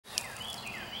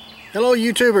Hello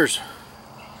YouTubers.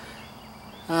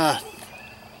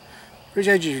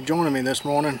 Appreciate you joining me this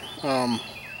morning.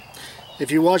 If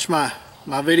you watch my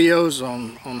videos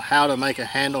on how to make a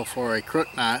handle for a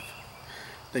crook knife,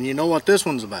 then you know what this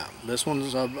one's about. This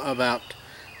one's about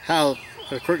how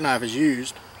a crook knife is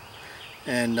used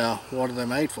and what are they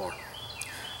made for.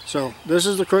 So this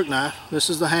is the crook knife. This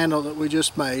is the handle that we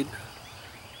just made.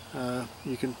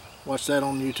 You can watch that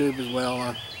on YouTube as well.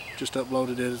 I just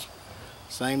uploaded it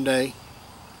same day,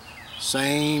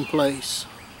 same place.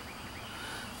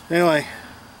 Anyway,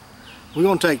 we're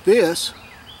going to take this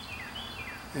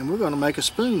and we're going to make a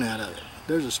spoon out of it.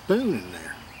 There's a spoon in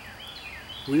there.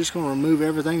 We're just going to remove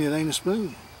everything that ain't a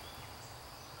spoon.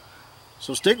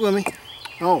 So stick with me.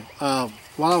 Oh,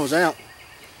 while I was out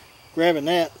grabbing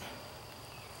that,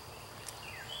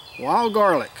 wild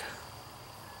garlic.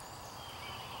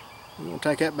 We're going to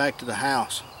take that back to the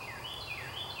house.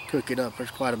 Cook it up.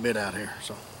 There's quite a bit out here,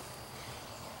 so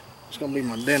it's going to be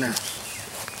my dinner,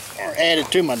 or added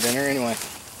to my dinner anyway.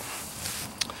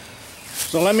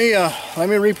 So let me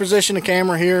reposition the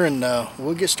camera here and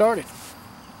we'll get started.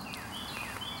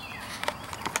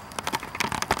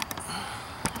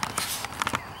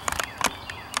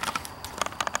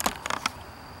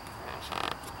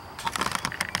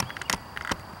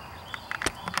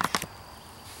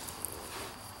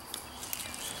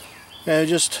 Okay,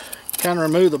 just kind of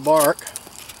remove the bark.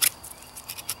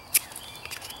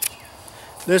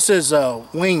 This is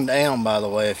winged elm, by the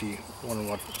way, if you wonder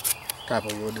what type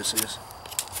of wood this is.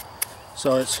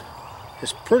 So it's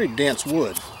pretty dense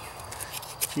wood.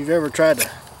 If you've ever tried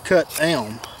to cut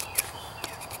elm,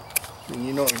 then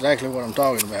you know exactly what I'm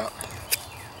talking about.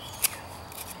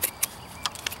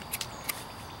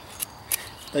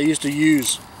 They used to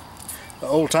use, the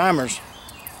old timers,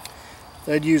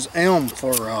 they'd use elm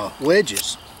for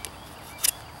wedges.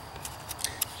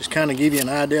 Just kind of give you an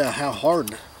idea of how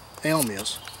hard elm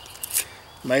is.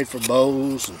 Made for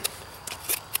bows. And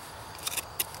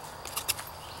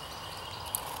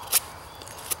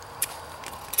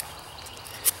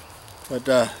but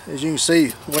as you can see,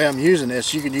 the way I'm using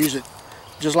this, you can use it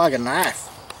just like a knife.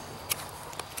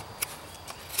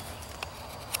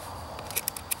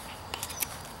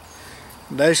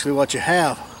 Basically what you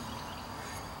have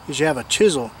is you have a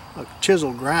chisel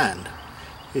grind.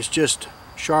 It's just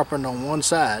sharpened on one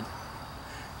side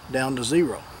down to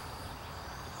 0.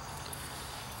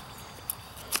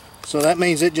 So that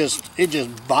means it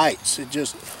just bites, it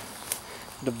just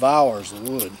devours the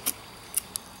wood.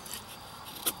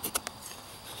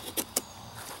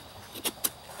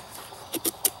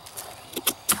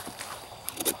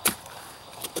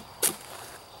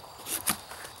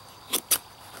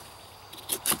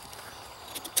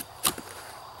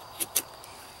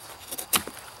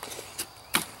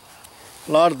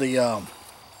 A lot of the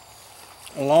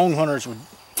long hunters would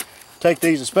take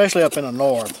these, especially up in the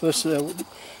north.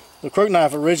 The crook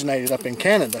knife originated up in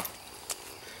Canada.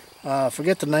 I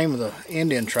forget the name of the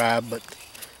Indian tribe, but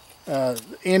the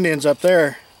Indians up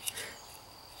there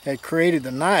had created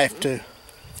the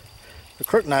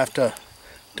crook knife to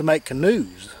make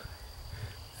canoes.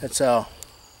 That's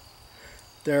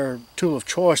their tool of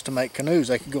choice to make canoes.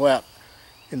 They could go out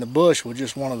in the bush with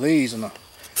just one of these and an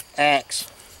axe,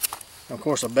 and of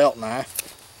course a belt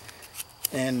knife,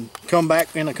 and come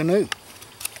back in a canoe.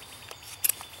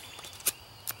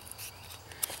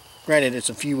 Granted, it's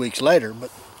a few weeks later,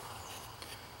 but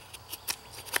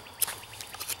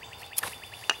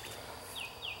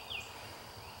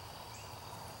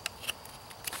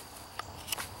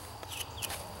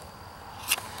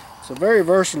it's a very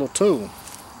versatile tool.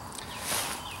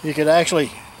 You could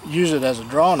actually use it as a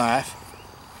draw knife.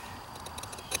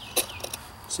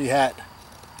 See how it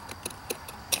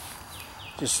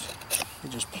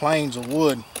just planes of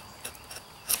wood.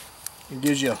 It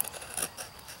gives you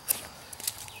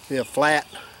a flat,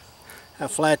 how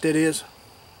flat that is.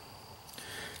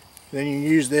 Then you can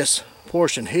use this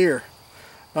portion here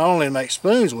not only to make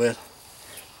spoons with,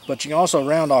 but you can also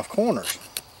round off corners.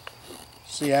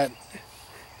 See how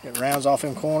it rounds off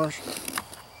them corners?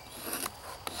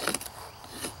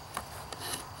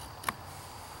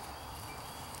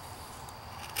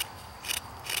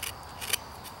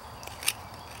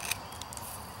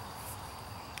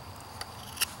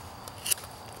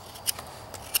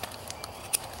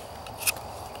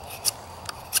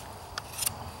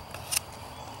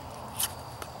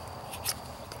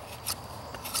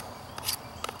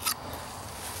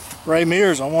 Ray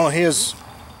Mears, on one of his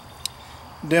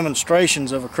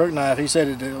demonstrations of a crook knife, he said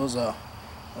it was a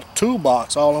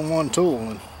toolbox, all-in-one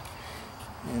tool,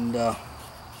 and I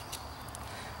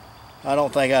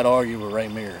don't think I'd argue with Ray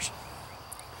Mears.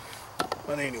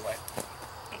 But anyway,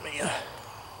 Let me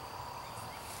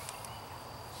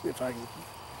see if I can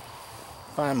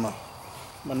find my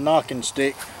knocking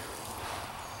stick.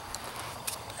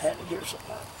 I had to get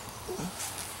something out.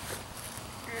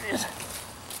 Here it is.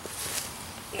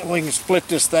 And we can split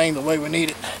this thing the way we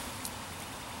need it.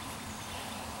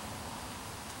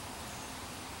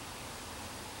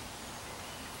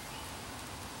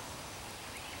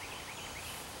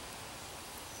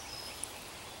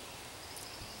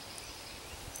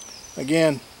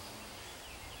 Again,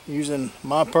 using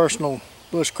my personal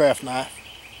bushcraft knife,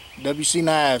 WC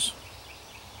knives.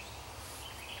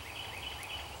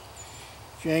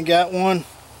 If you ain't got one,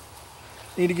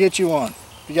 need to get you one.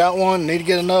 If you got one, need to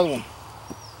get another one.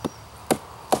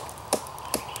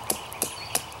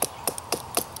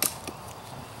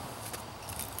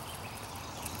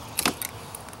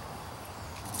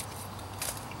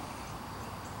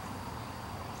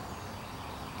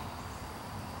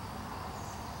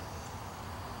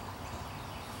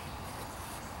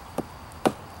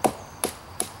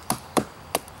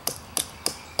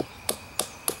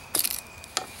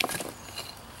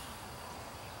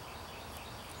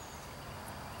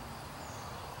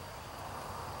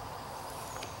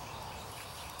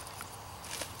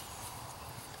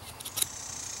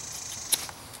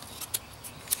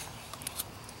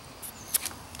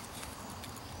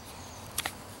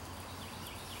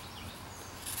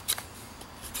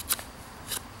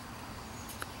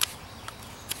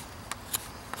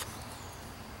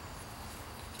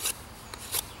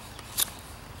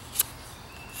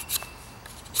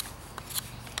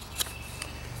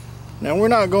 Now we're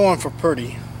not going for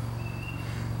pretty,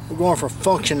 we're going for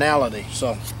functionality,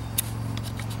 so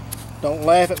don't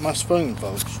laugh at my spoon,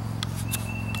 folks.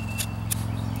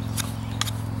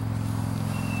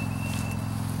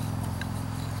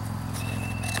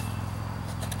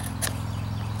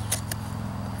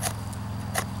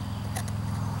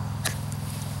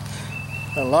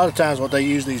 A lot of times what they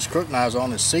use these crook knives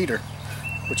on is cedar,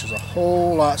 which is a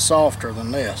whole lot softer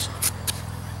than this.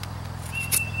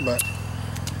 But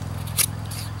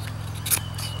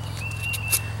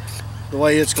the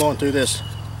way it's going through this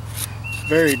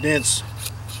very dense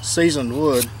seasoned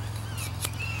wood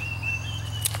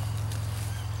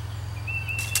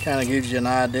kind of gives you an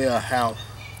idea of how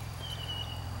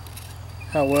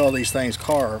well these things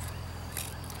carve.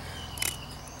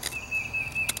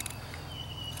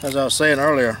 As I was saying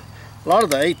earlier, a lot of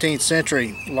the 18th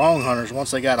century long hunters,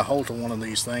 once they got a hold of one of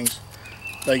these things,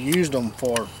 they used them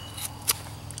for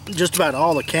just about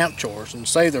all the camp chores and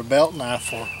saved their belt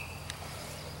knife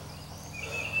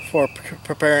for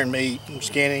preparing meat and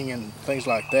skinning and things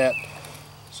like that,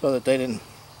 so that they didn't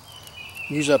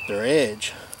use up their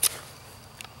edge.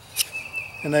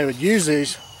 And they would use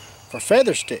these for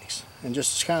feather sticks, and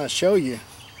just to kind of show you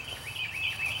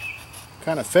what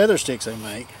kind of feather sticks they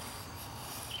make.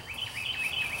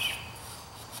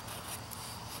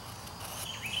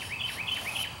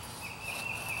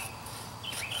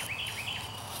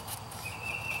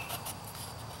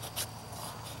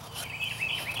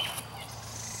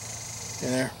 In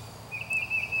there.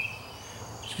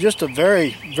 It's just a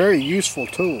very, very useful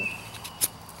tool.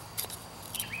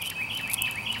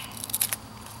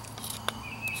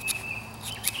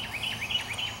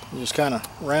 You just kind of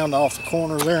round off the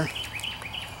corners there.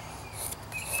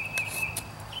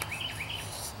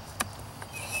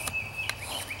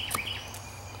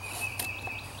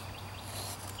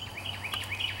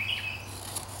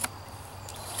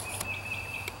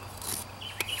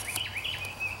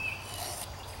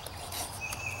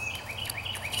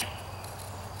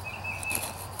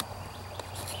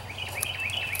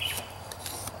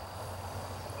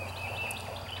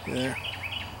 There,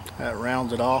 that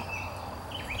rounds it off.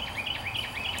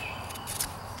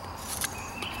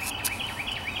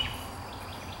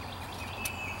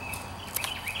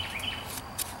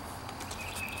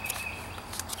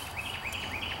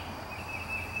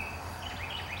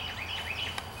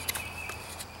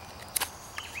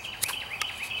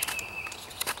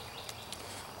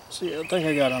 See, I think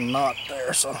I got a knot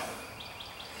there, so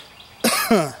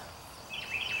better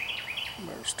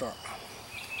start.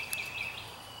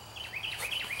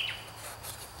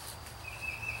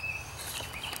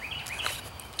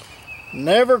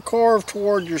 Never carve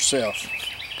toward yourself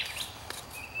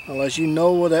unless you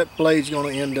know where that blade's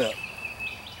going to end up.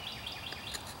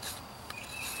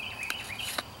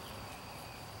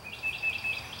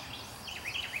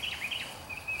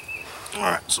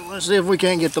 Alright, so let's see if we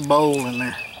can't get the bowl in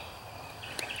there.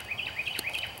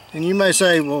 And you may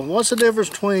say, well, what's the difference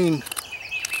between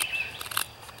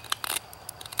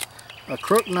a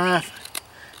crook knife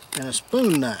and a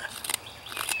spoon knife?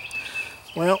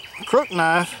 Well, a crook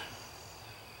knife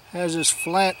has this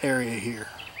flat area here,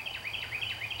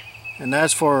 and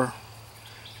that's for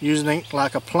using it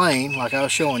like a plane, like I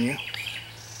was showing you,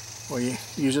 where you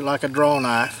use it like a draw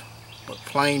knife, but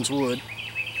planes would.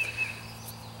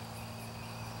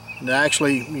 And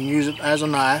actually, you can use it as a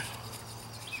knife.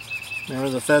 There are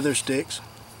the feather sticks.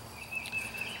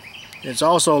 It's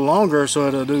also longer, so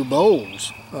it'll do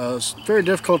bowls. It's very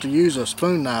difficult to use a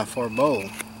spoon knife for a bowl.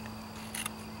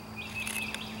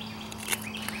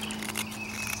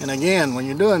 And again, when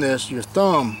you're doing this, this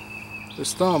thumb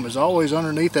is always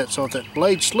underneath that, so if that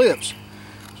blade slips,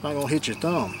 it's not going to hit your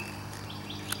thumb.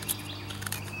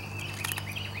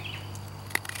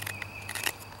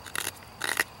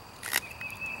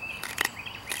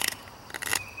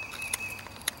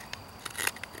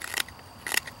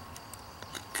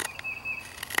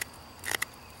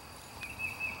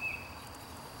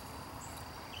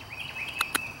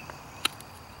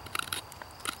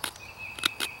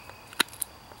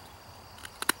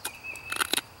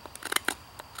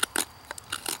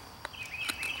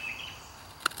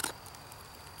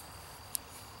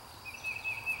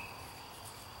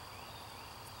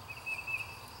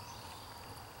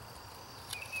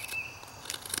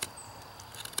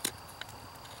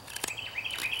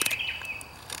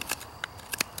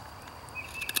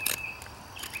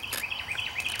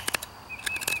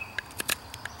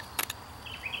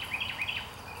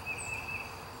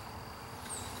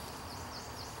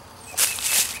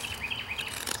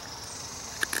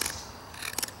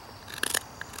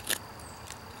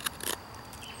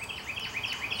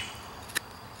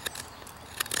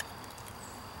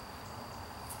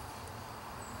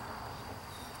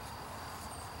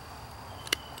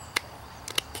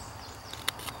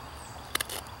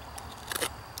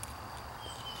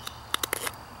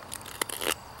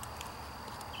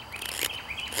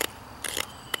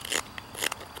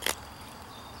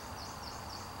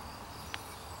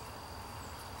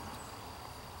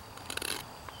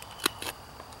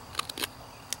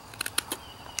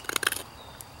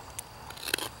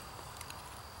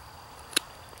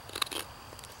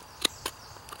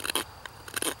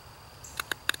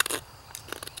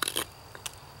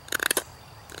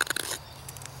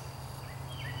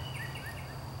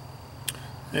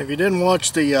 If you didn't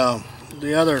watch the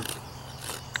other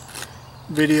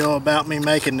video about me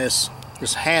making this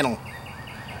handle,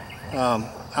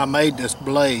 I made this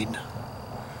blade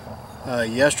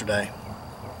yesterday.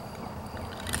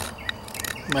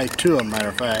 Made two of them, matter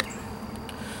of fact.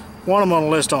 One I'm going to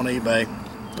list on eBay.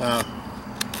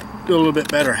 Do a little bit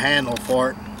better handle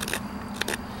for it.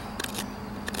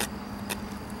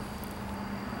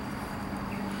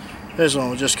 This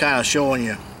one was just kind of showing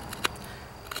you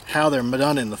how they're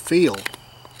done in the field,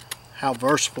 how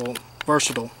versatile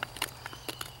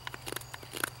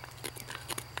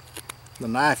the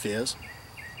knife is.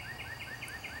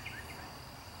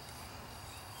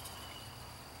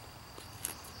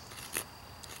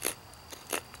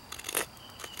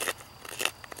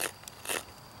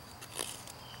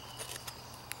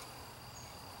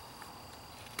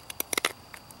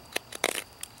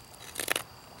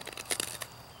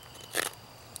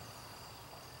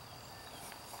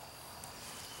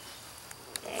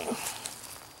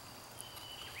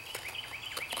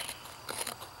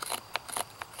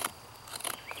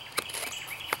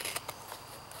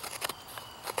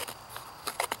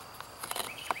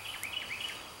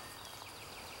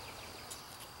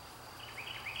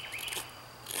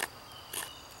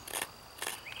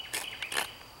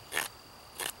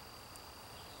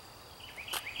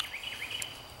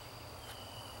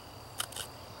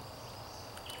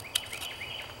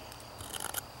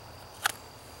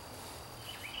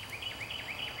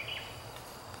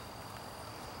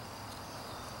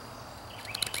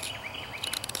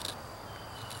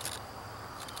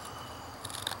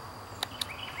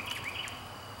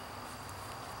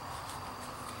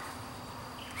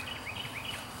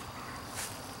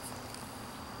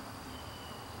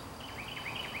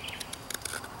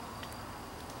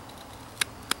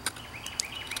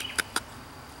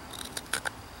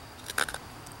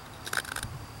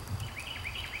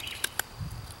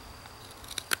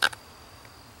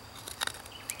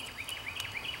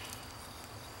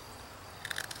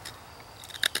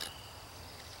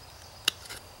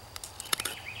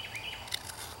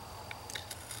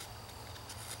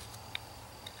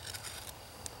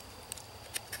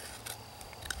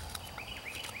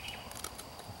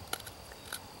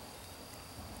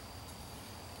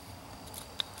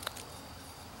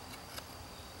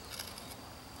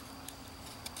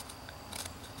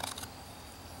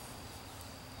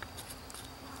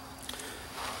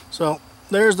 So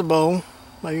there's the bowl.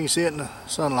 Maybe you can see it in the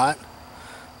sunlight.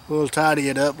 We'll tidy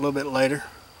it up a little bit later.